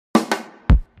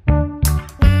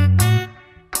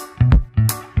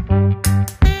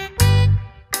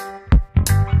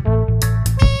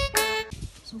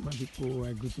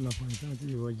Alright, good enough for time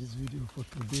to watch this video for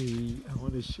today. I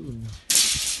want to show now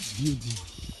building,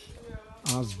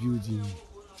 house building.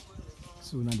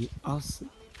 So now the house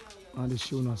and the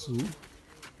show now so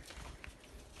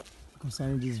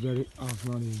concerning this very house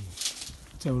now they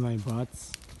tell now about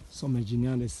some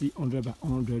engineer they see 100 by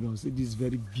 100 or say this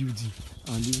very building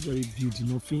and this very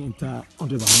building nothing entire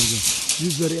 100 by 100.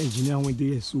 This very engineer when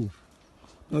they so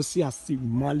now see as the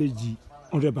mileage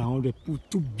 100 by 100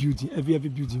 put two building every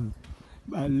building.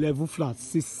 Level flat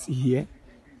 6 here,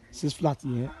 6 flat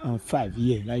here, and 5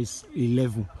 here. That is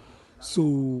 11.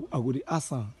 So I go to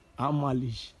ask her how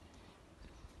much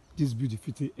this building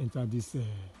fit enter this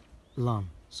land.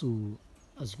 So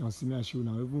as you can see, me I show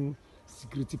now even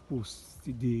security posts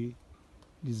today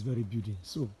this very building.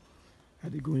 So I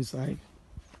they go inside.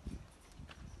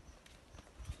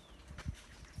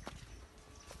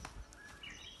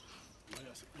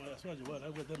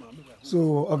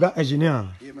 So, Oga Engineer,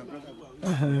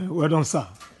 well done, sir.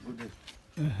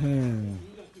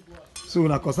 So,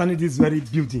 now concerning this very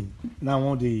building, now I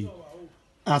want to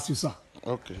ask you, sir.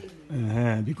 Okay.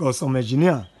 Because some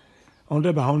engineer,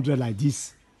 100 by 100 like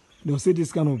this, they'll say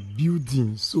this kind of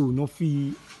building, so no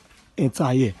fee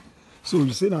entire. So,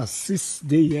 you say that 6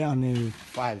 day here and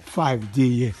 5 day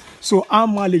here. So, how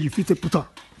much you fit to put on,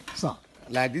 sir?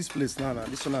 Like this place now,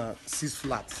 this one 6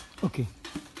 flats. Okay.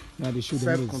 Now they show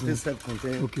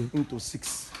self-contained okay. Into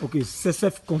 6. Okay,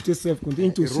 self-contained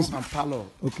into 6. A room and parlor.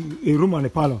 Okay, a room and a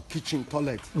parlor. Kitchen,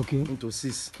 toilet. Okay. Into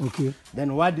 6. Okay.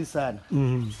 Then why this side?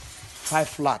 5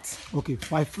 flats. Okay,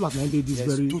 5 flats. Now they this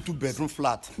yes, very 2 bedroom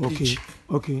flat. Okay. Each.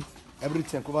 Okay.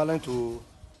 Everything equivalent to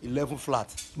 11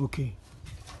 flats. Okay.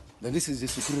 Then this is the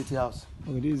security house.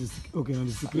 Okay, this is okay. Now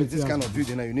the security. This kind of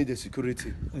building, you need the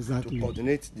security exactly to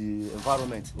coordinate the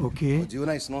environment. Okay. But the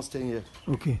owner is not staying here.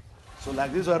 Okay. So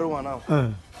like this other one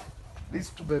now,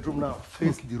 this 2 bedroom now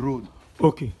face the road.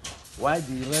 Okay. Why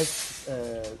the rest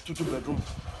 2 bedroom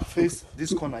face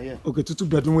this corner here? Okay, 2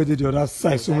 bedroom where the other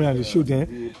side somewhere on the show there.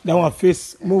 That one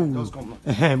face move. Move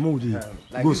the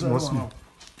like go small small.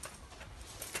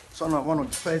 So now one of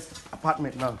the first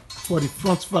apartment now. For the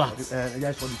front flat.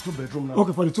 Yes, for the 2 bedroom now.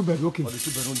 Okay, for the 2 bedroom. Okay. For the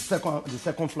 2 bedroom, the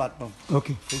second flat now.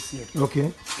 Okay. Face here.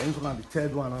 Okay. Then for the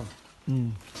third one now.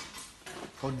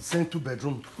 For the same 2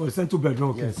 bedroom. For the same 2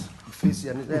 bedroom, okay. Yes. Face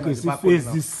here. Then okay, so face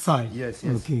this side. Yes,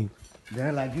 yes. Okay.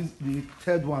 Then like this, the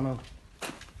third one now.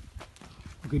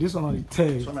 Okay, this one on the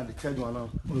third. This one on the third one now.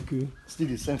 Okay. Still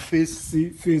the same face. See,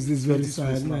 face this very this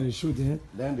side. Now now. they show there.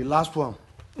 Then the last one.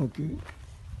 Okay.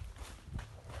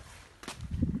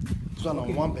 This one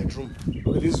on 1 bedroom.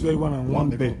 Okay, this very one on one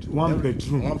bedroom. 1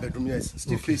 bedroom. 1 bedroom, yes.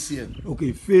 Still okay. Face here.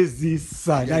 Okay, face this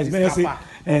side. Yeah, that is when I say, kappa.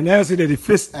 and I say that they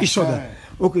face each other.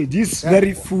 Okay, this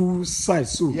very full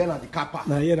size. So here now the car park.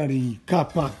 now here now the car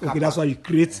park. Okay, that's why you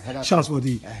create chance for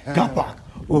the car park.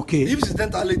 Okay. If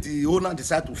incidentally the owner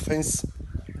decide to fence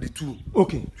the 2,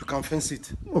 okay, you can fence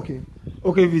it. Okay.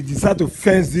 Okay, we decide to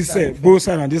fence this both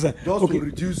side and this side. Just okay. to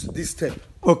reduce this step.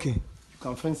 Okay. You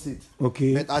can fence it.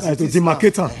 Okay. But as to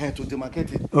demarcate now, to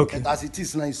demarcate it. Okay. But as it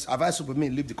is now, it's advisable me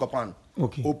leave the compound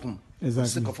open. Exactly.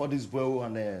 Sake of all this well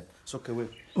and soak away.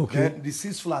 Okay. Then the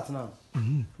 6 flat now.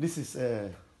 This is a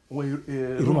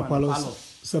room and parlor,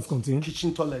 self-contained.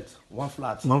 Kitchen, toilet, 1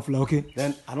 flat. 1 flat. Okay.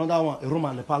 Then another one, a room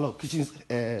and a parlor, kitchen,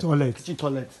 toilet. Kitchen,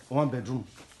 toilet, 1 bedroom.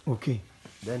 Okay.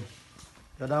 Then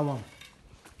the other one,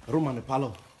 room and a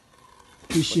parlor.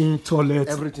 Kitchen, toilet.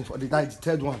 Everything for the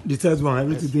third one. The third one,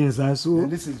 everything yes. Inside. So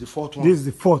and this is the 4th one. This is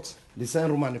the 4th. The same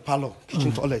room and a parlor,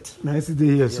 kitchen, toilet. Nice day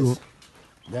here. Yes. So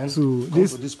then so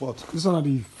this spot. This one are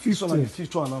the 5th one. The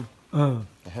 5th one now.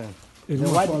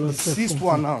 Then why the 6th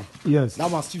one now? Yes. That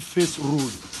one still face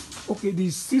road. Okay, the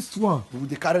 6th one.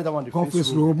 They carry that one the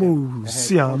face road.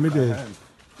 See, I made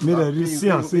a see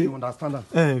and say. You understand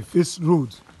that? Face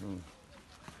road.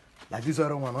 Like this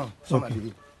other one now. So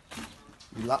okay.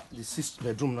 The 6th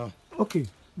bedroom now. Okay.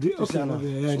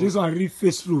 This one really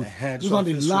face road. This one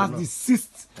the last, the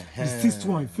 6th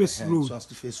one face road. So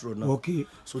the face road now. Okay.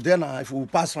 So then if we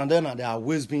pass from there now, there are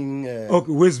ways being.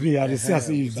 Okay, ways being. I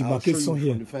see you demarcate some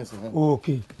here.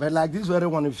 Okay. But like this very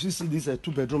one, if you see this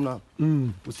 2 bedroom now,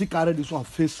 we still carry this one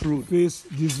face road. Face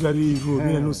this very road.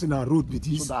 Me no see na road be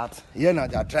this. So that here now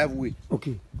their driveway.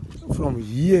 Okay. From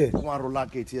here. One roller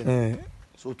gate here.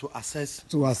 So to access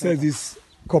this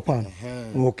compound.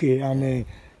 Okay, and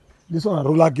this one a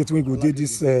roller gate when go do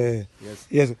this.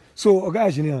 Yes. So, okay,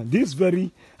 engineer, this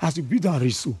very has to be done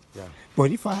rich so. Yeah.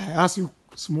 But if I ask you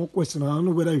small question, I don't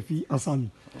know whether if you answer me.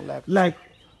 Like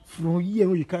from here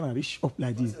when you can reach up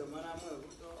like this.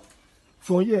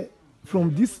 From here,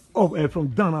 from this up, from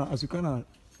down as you can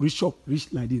reach up,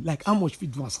 reach like this. Like how much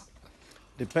feet do answer?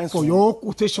 Depends for on, your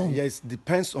quotation. yes,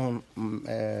 depends on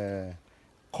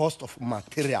cost of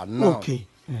material now. Okay.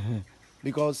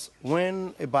 Because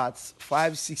when about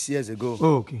 5-6 years ago,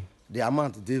 Okay. the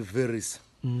amount they varies.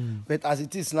 But as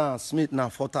it is now, Smith now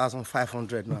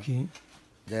 4,500 now. Okay.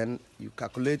 Then you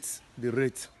calculate the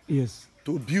rate Yes.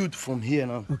 to build from here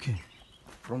now. Okay.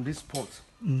 From this spot.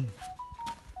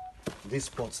 This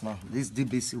spot now. This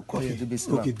DBC, we call it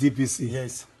DBC Okay, now. DPC.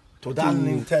 Yes. To that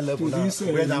lintel level now. this,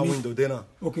 Where that link- window there now.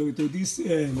 Okay, to this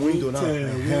Window now.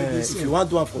 If you want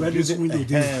to have for where this building, window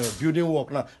there. building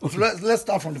work now. So let's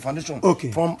start from the foundation.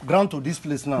 Okay. From ground to this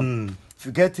place now. If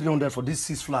you get 300 for this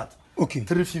 6 flat, Okay.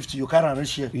 350 you carry and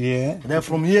reach here. Yeah. Then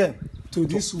from here To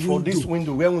this window. for this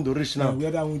window, where window reach now? Where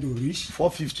that window reach.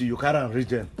 450 you carry and reach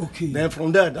there. Okay. Then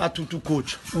from there, that 2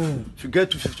 coach. If you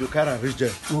get 250 you carry and reach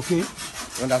there. Okay.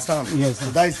 You understand? Yes, So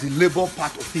sir. that is the labor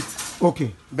part of it.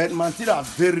 Okay. But material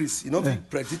varies. You know,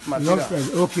 predict material.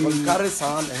 Okay. But you carry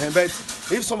sand. But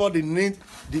if somebody need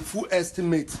the full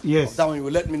estimate Yes. of that one, you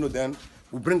will let me know then.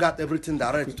 We bring out everything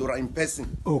direct to in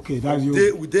person. Okay, that's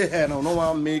you. We dey here now. No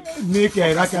one make That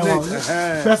kind of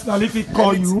procrastinate. personally, if it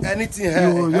call you, anything here,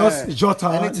 you just jot her.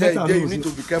 anything Let her there, know. you need to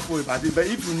be careful about it. But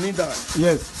if you need that,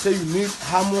 Yes. say you need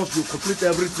how much you complete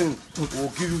everything, we'll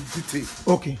give you detail.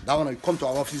 Okay. That one, you come to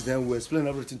our office, then we'll explain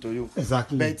everything to you.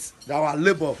 Exactly. But our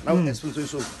labor, now we explain to you.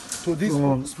 So to this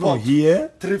From spot,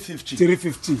 here, 350.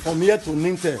 350. From here to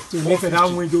Ninte, To make that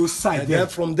 450. window side And there. then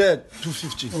from there,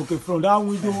 250. Okay, from that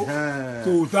window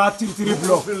to that 3 block.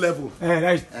 Profit level,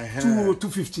 That is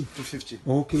 250. 250.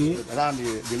 Okay. That's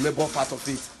the labor part of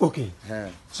it. Okay.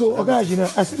 So, okay, you know,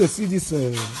 I see this.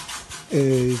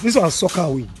 This one soccer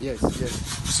way. Yes, yes,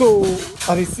 So,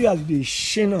 I see as the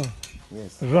Shena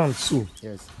yes, run so.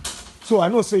 yes. So I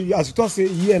know say as you talk say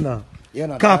here now. Here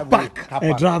na Car driveway, park car and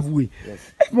park. driveway. Yes.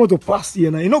 If you want to pass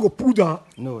here now, you not go pull down.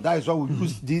 No, that is why we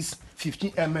use this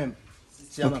 15 mm,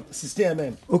 16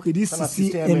 mm. Okay, this Sana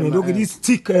 60 16 mm. Okay, eh. this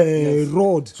thick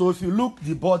rod. So if you look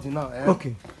the body now,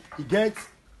 Okay. you get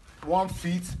 1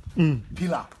 feet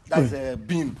pillar. That's a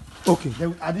beam. Okay.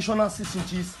 Then additional 6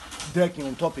 inches decking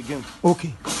on top again.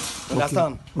 Okay.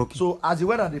 Understand? Okay. So as the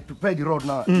way that they prepare the rod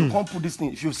now, you can't put this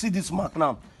thing. If you see this mark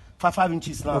now, 5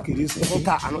 inches now. Okay, this- you can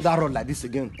tie another rod like this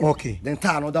again. Okay. Then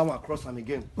tie another one across them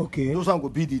again. Okay. Those one will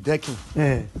be the decking.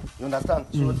 Eh. You understand?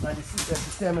 So it's like the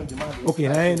system and demand. Okay,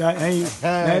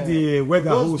 now the weather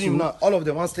Those hose. beam now, all of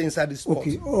them want to stay inside this spot.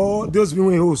 Okay. Oh, those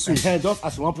being hose. Just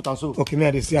as you want put and so. Okay, me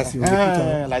I dey see as you dey put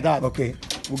am. Like that. Okay.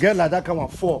 We get like that kind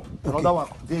of 4. Another one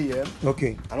day here.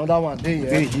 Okay. Another one day here.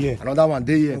 Dey here. Another one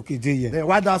day here. Okay, dey here. Then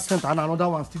why that center and another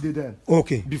one still dey there.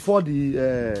 Okay. Before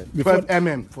the Before- 12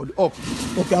 mm for the up.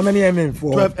 Okay, how many mm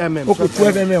for? 12 mm. Okay,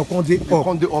 12 mm come dey The up.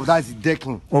 come dey up, that is the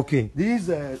decking. Okay. These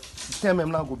 10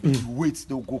 mm now go be the weight.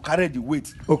 They will go carry the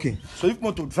weight. Okay. So if you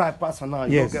want to drive past now,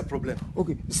 you Yes. don't get problem.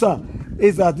 Okay, sir,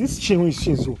 is that this chain is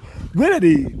chain so when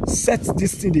they set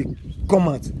this thing they come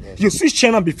out, you see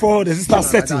channel before the start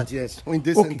Like setting. that, yes. In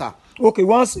this Okay. center. Okay,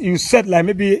 once you set like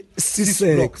maybe six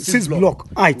block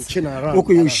height. You chain around,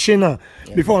 Okay, you around. chain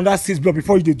before on that 6 block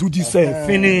before you dey do this yes,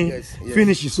 yes.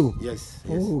 finish it so. Yes.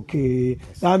 Okay,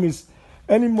 that means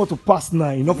any motor pass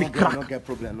now, you know, You fit don't crack. get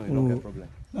problem. No, you don't get problem.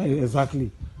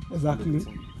 Exactly.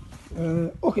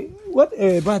 Okay, what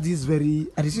about this very?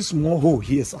 I see small hole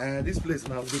here, sir. This place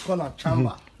now, they call it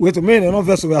chamber. Wait a minute, no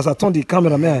vessel as I turn the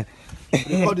camera, man.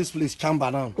 They call this place chamber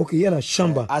now. Okay, here na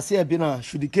chamber. I say Benin,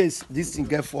 should the case this thing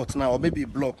get fault now or maybe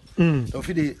block. So if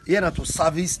they here now to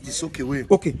service the soak away.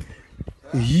 Okay,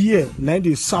 here now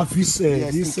the service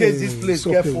Yes, this. in case this place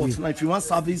soak get away. fault now, if you want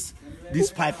service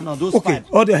this pipe now, those Okay, pipe,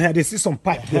 all the here they see some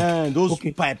pipe there. those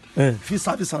Okay. pipe, Eh. if you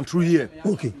service and through here,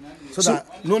 Okay, so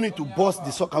that no need to burst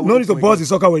the socket. no need to bust the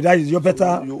soccer with that. Is your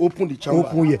better. You open the chamber,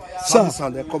 Open here. service Sir.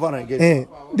 and then cover and get.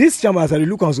 This chamber as I dey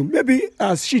look on so maybe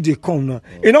as she dey come now,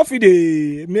 enough if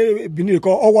they maybe they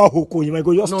call our hoko, you might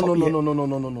go just No, stop no, no, here. no, no, no,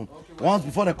 no, no, no. Once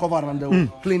before they cover and they will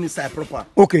clean inside proper.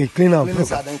 Okay, clean am. Clean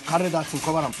inside, then carry that thing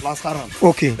cover and plaster am.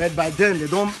 Okay. But by then they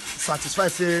don't satisfy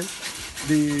say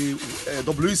the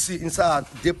WC inside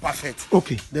they perfect.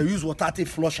 Okay. They use water to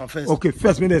flush and first. Okay,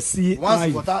 first when they see. Once eye.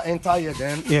 water enter here,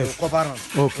 then Yes. they cover am,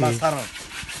 Okay. plaster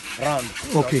am, round.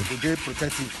 Okay. So they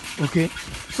protective. Okay,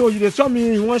 so you dey show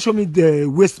me, you want show me the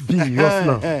waste bin yours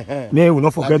now. May we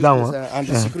not forget Like that this one. place, and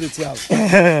the security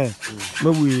house. May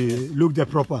we look there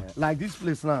proper. Like this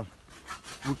place now,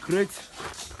 we create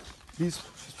this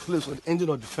place with the engine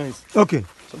of defense Okay.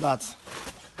 so that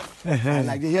and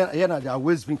like here now their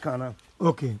waste bin can now.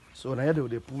 Okay. So now here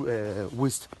they put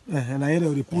waste. And I hear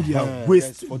they put their Yes,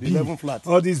 waste for the bin. 11 flat.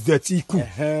 All this dirty cook.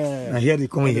 And here they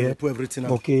come They here. put everything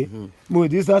out. Okay.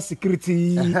 But this is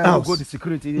security We'll house. go to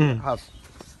security house.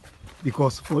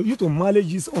 because for you to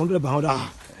manage this 100 by 100,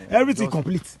 everything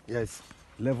complete. Yes,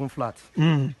 11 flat.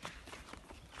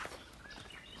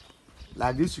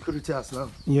 Like this security house now.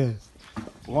 Yes.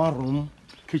 One room,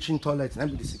 kitchen, toilet. That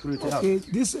be the security house. Okay,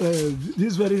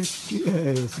 this very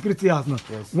security house now.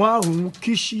 Yes. One room,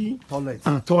 kitchen, Toilet.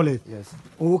 and toilet. Yes.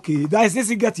 Okay, that is this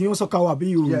get in your soccer be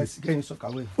you. Yes, getting so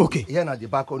away. Okay. Here na the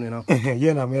balcony now.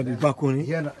 Here now the balcony.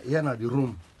 Here na the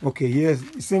room. Okay, yes.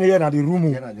 It's in here now the room.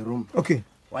 Here na the room. Okay.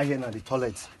 Why here na the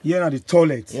toilet? Here now the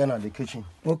toilet. Here na the kitchen.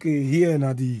 Okay, here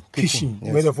now the kitchen.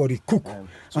 Yes. Whether for the cook.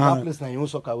 So that place na you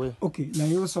so away. Okay, now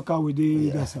you soccer with the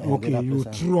that's okay. that You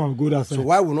place, through and go that side. So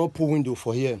why we not put window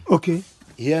for here? Okay.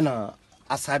 Here na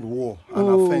outside wall and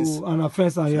a fence. And a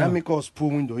fence and So yeah. that make us put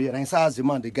window here. And inside the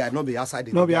man, the guy, not be outside.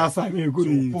 The No be guy. outside. Me go So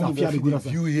to put window the for good the outside.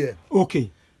 view here. Okay.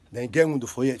 Then get window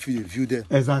for here. If you view there.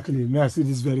 Exactly. May I see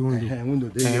this very window? Window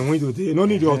there. Window there. No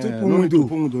need to put no need to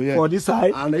put window here. for this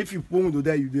side. And if you put window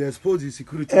there, you dey expose the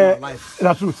security of life.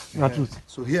 That's truth. That's truth.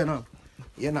 So here now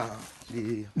the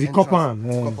entrance, Compound.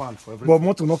 compound for everything. But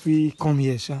motor not be come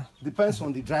here, sha. Depends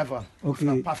on the driver. Okay.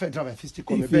 If na perfect driver, 50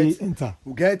 come. If But he enter.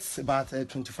 we get about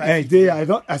 25. Hey, 50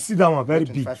 there I see that one very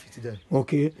big. 25, 50 there.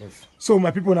 Okay. Yes. So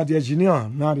my people now the engineer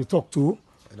now they talk to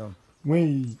I don't. when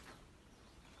he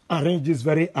arrange this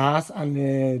very house and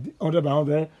the 100 by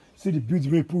 100, see the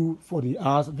building we put for the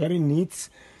house, very neat.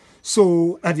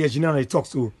 So and the engineer I talk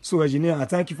to. So engineer, I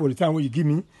thank you for the time when you give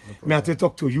me. May I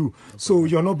talk to you. So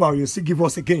your number you still give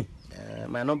us again.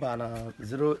 My number na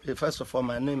 0. First of all,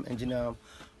 my name engineer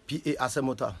PA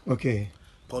Asemota. Okay.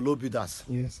 Paulo Budas.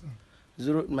 Yes.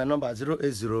 0. My number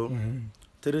 080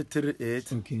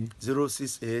 338 Okay.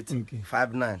 068 Okay.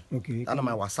 59. Okay. That's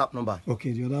my WhatsApp number.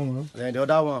 Okay, the other one. Then the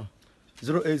other one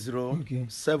 080 Okay.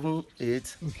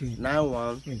 78 Okay.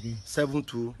 91 Okay.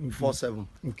 7247.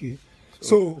 Okay.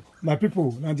 So my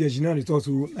people, now the engineer they talk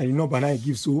to, and you know, but I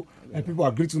give so, and people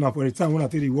agree to now for the time when I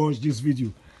tell you watch this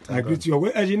video. I agree to you.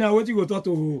 Well, engineer, what you go talk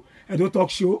to EDO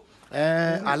talk show?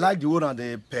 I like the one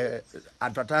they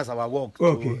advertise our work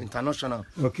Okay. to international.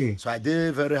 Okay. So I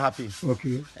did very happy.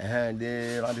 Okay.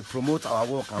 They promote our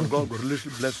work and God will really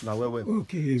bless you now well.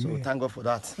 Okay. So Amen. thank God for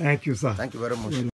that. Thank you, sir. Thank you very much.